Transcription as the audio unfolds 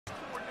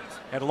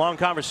Had a long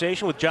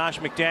conversation with Josh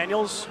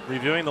McDaniels,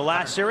 reviewing the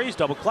last series,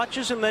 double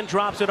clutches, and then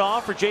drops it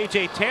off for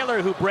J.J.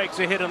 Taylor, who breaks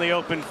a hit in the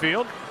open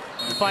field.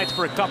 Fights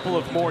for a couple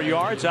of more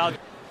yards. Out.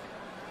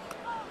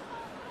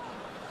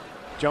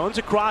 Jones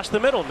across the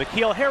middle.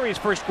 N'Keal Harry's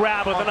first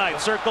grab of the night.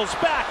 Circles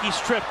back. He's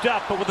tripped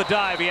up, but with a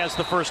dive, he has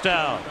the first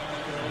down.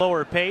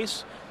 Lower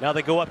pace. Now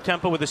they go up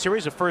tempo with a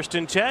series of 1st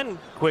and 10.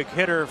 Quick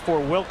hitter for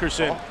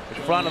Wilkerson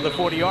in front of the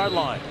 40-yard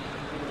line.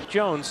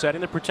 Jones setting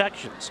the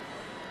protections.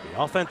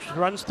 The offense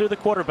runs through the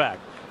quarterback.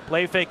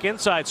 Play fake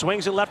inside,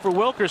 swings it left for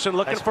Wilkerson,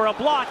 looking for a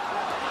block.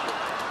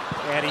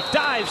 And he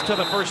dives to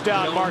the first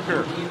down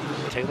marker.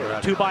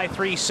 Taylor,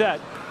 2-by-3 set.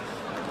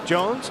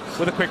 Jones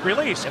with a quick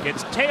release.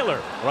 It's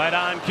Taylor right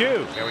on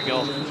cue. There we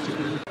go.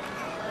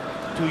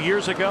 2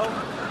 years ago,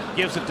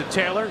 gives it to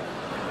Taylor.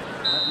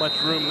 Not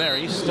much room there.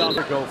 He's stuck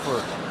to go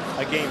for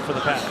a game for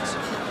the Pats.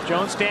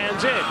 Jones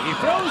stands in. He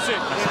throws it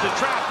into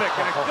traffic,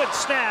 and a good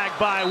snag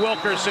by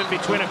Wilkerson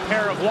between a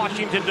pair of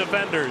Washington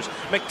defenders.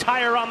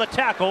 McTire on the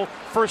tackle.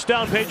 First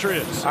down,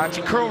 Patriots. It's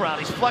a curl route.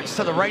 He's flexed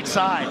to the right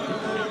side.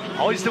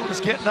 All he's doing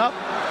is getting up,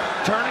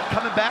 turning,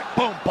 coming back.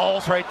 Boom,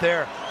 balls right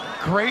there.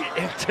 Great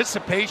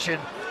anticipation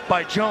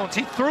by Jones.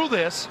 He threw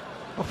this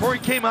before he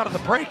came out of the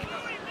break.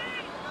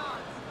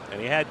 And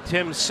he had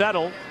Tim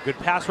Settle, good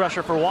pass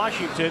rusher for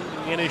Washington,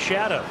 in his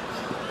shadow.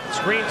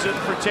 Screens it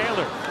for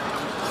Taylor.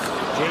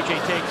 J.J.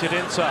 takes it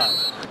inside.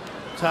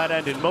 Tight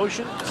end in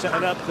motion,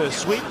 setting up the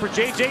sweep for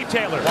J.J.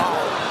 Taylor.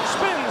 Wow.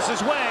 Spins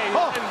his way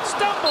and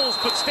stumbles,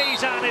 but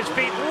stays on his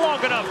feet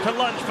long enough to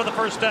lunge for the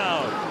first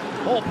down.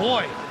 Oh,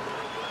 boy.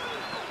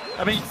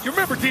 I mean, you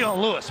remember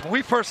Dion Lewis, when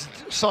we first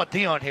saw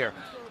Dion here,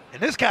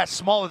 and this guy's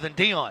smaller than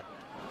Dion.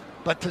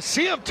 But to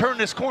see him turn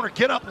this corner,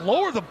 get up,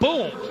 lower the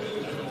boom,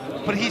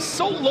 but he's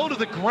so low to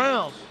the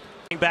ground.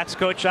 Backs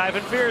coach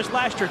Ivan Fears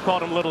last year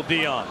called him Little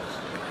Dion.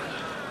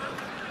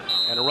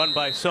 And a run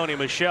by Sony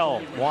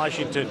Michel,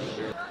 Washington.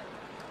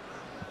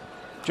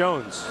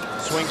 Jones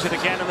swings it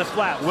again in the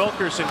flat.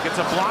 Wilkerson gets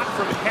a block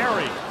from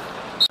Harry.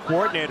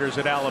 Coordinators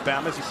at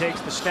Alabama as he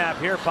takes the snap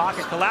here.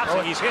 Pocket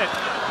collapsing, he's hit.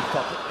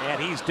 And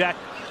he's decked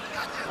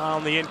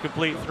on the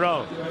incomplete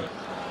throw.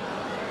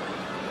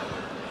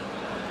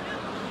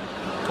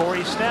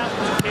 Corey snap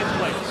in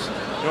place.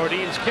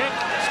 Jordine's kick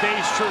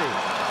stays true.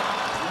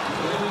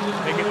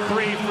 Make it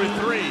 3 for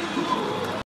 3.